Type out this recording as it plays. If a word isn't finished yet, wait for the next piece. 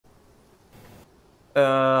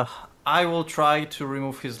I will try to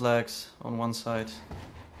remove his legs on one side.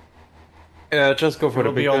 Yeah, just go for It the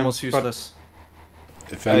will big be almost guns, but useless.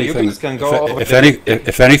 If you anything, guys can go over if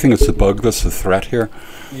anything, it's the bug that's the threat here.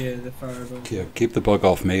 Yeah, the fireball. Yeah, keep the bug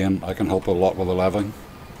off me, and I can help a lot with the leveling.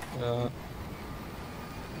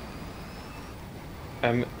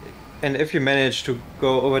 And if you manage to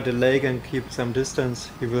go over the lake and keep some distance,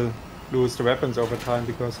 you will lose the weapons over time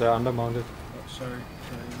because they're undermounted. Oh, sorry.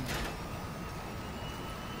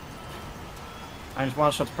 I need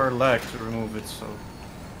one shot per leg to remove it, so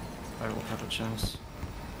I will have a chance.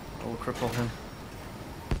 I will cripple him.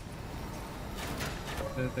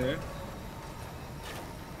 There.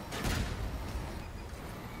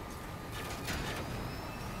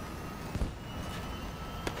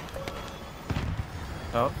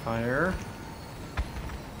 Out, fire.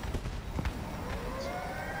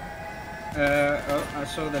 Oh, I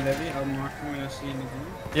saw the levy. I'll mark him when I see him again.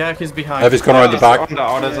 Yeah, he's behind. Levy's gone around the back. On the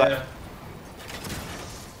outer side.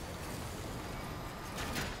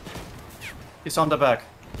 He's on the back.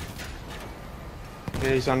 Yeah,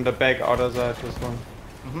 he's on the back outer side, this one.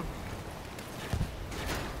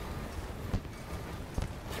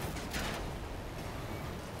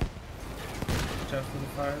 Just for the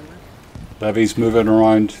fire. Levy's moving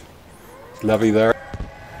around. Levy there.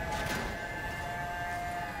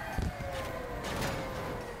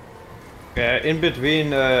 Yeah, in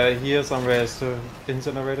between here somewhere is the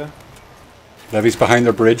incinerator. Levy's behind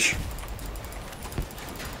the bridge.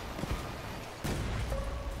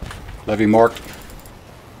 Levy marked.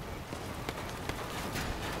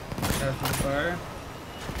 Just for the fire.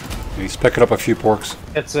 He's picking up a few porks.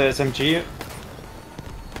 It's SMG.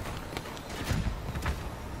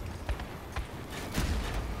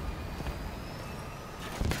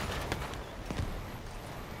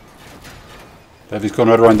 Levy's going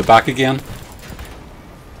out around the back again.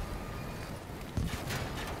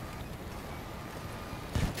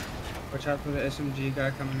 Watch out for the SMG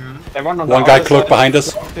guy coming around. One guy cloaked behind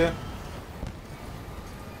us. Yeah.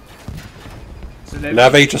 So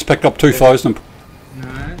Levy just picked up 2,000.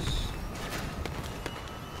 Nice.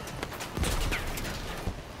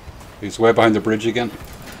 He's way behind the bridge again.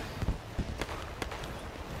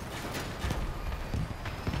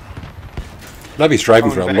 Levy's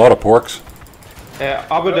driving for a lot of porks.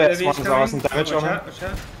 Over there is Levy's 1,000 coming. damage on him. Watch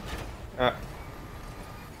out. Yeah.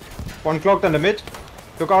 One cloaked in the mid.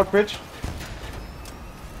 Look out, bridge.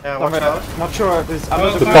 Yeah, watch out. Not sure if it's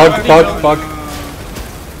under The the bug.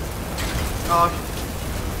 Oh,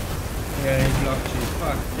 Yeah, he blocked you.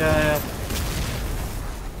 Fuck. yeah.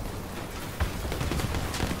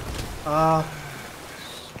 Yeah,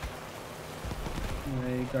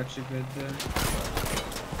 he got you good there.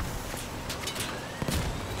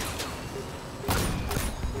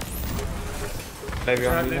 Levy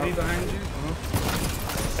on me Levy now. behind you.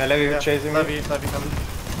 Yeah, Levy chasing me. Levy coming.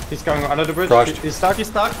 He's going under the bridge. Crushed. He's stuck. He's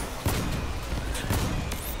stuck.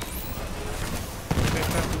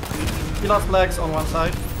 He lost legs on one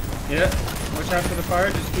side. Yeah. Watch out for the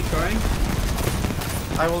fire. Just keep going.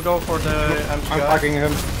 I will go for the MG I'm guy. fucking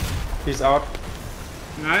him. He's out.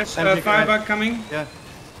 Nice. MG guy. Firebug coming. Yeah.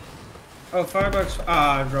 Oh, Firebug's...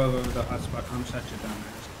 I drove over the hotspot. I'm such a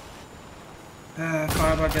dumbass.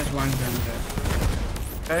 Firebug has one gun there.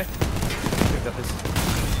 Okay. You got this.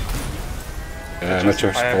 Yeah,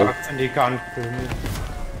 Mitchell's full. And he can't kill me.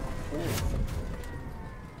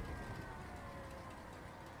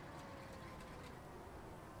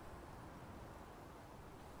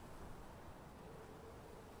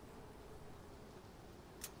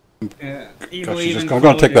 I'm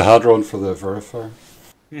going to take the Hadron for the verifier.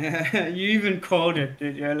 Yeah, you even called it,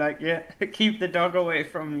 did you? Like, yeah, keep the dog away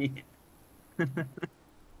from me.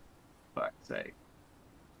 Fuck's sake.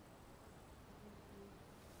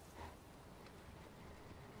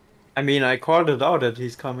 I mean, I called it out that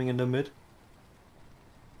he's coming in the mid.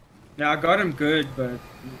 Yeah, I got him good, but...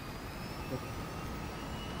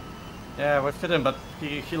 Yeah, we hit him, but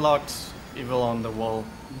he locked Evil on the wall.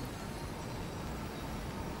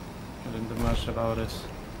 I didn't do much about it.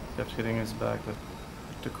 Kept hitting his back, but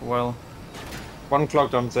it took a while. One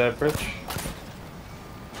clocked on the bridge.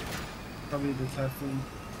 Probably the typhoon.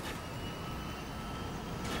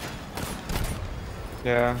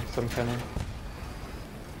 Yeah, some cannon.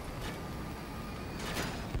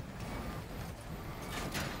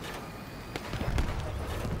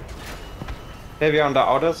 Maybe on the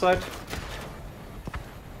outer side.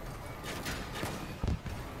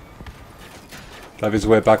 Levy's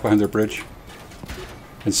way back behind their bridge.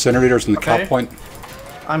 Incinerators in the cap point.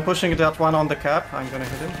 I'm pushing that one on the cap. I'm gonna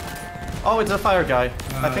hit him. Oh, it's a fire guy.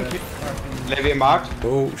 I think he... Levy marked.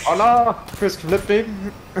 Oh, Oh no! Chris flipped me.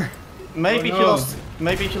 Maybe Oh, he no. lost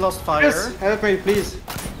Maybe he lost fire. Yes, help me, please.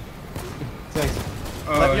 Thanks.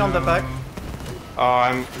 Oh, Levy on the no. back. Oh,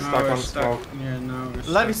 I'm Now stuck we're on smoke. Yeah, now we're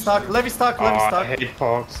Levy stuck, Levy stuck, Oh, Levy I stuck. hate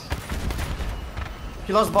porks.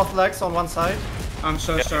 He lost both legs on one side. I'm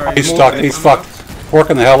so sorry. He's stuck, he's I'm fucked.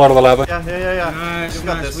 Working the hell out of the levy. Yeah. Nice, You've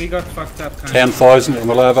got nice. this. We got fucked up. Kind 10,000 on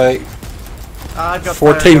the levy. I've got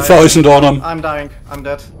fire, guys. 14,000 on him. I'm dying. I'm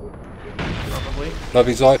dead. Probably.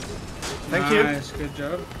 Levy's out. Thank you. Nice, good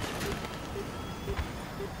job.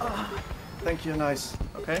 Thank you, nice.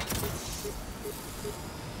 Okay.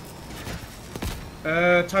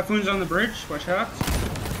 Typhoon's on the bridge. Watch out.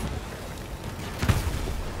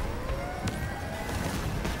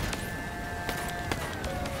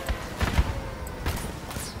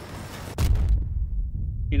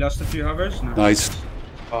 He lost a few hovers. No. Nice.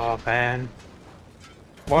 Oh man.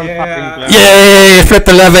 One Yeah. fucking blast. Yay! Flip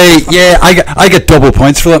the levy! Yeah, I get double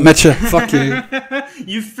points for that, Mitcha. Fuck you.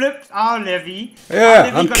 You flipped our levy.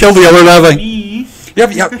 Yeah, and kill the other levy.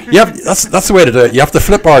 That's the way to do it. You have to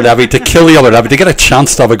flip our levy to kill the other levy to get a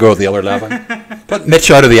chance to have a go at the other levy. Put Mitch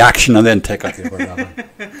out of the action and then take out the other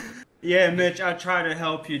levy. Yeah, Mitch, I tried to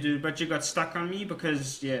help you, dude, but you got stuck on me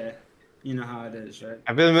because, yeah, you know how it is, right?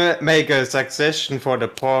 I will make a suggestion for the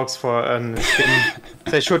porks for skin.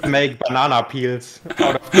 They should make banana peels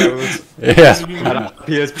out of those. Yeah. Banana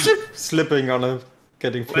peels slipping on a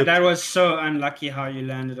getting But flipped. that was so unlucky how you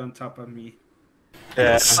landed on top of me.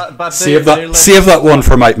 Yeah. But Save that one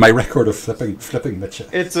for my record of flipping Mitcha.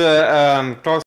 It's a close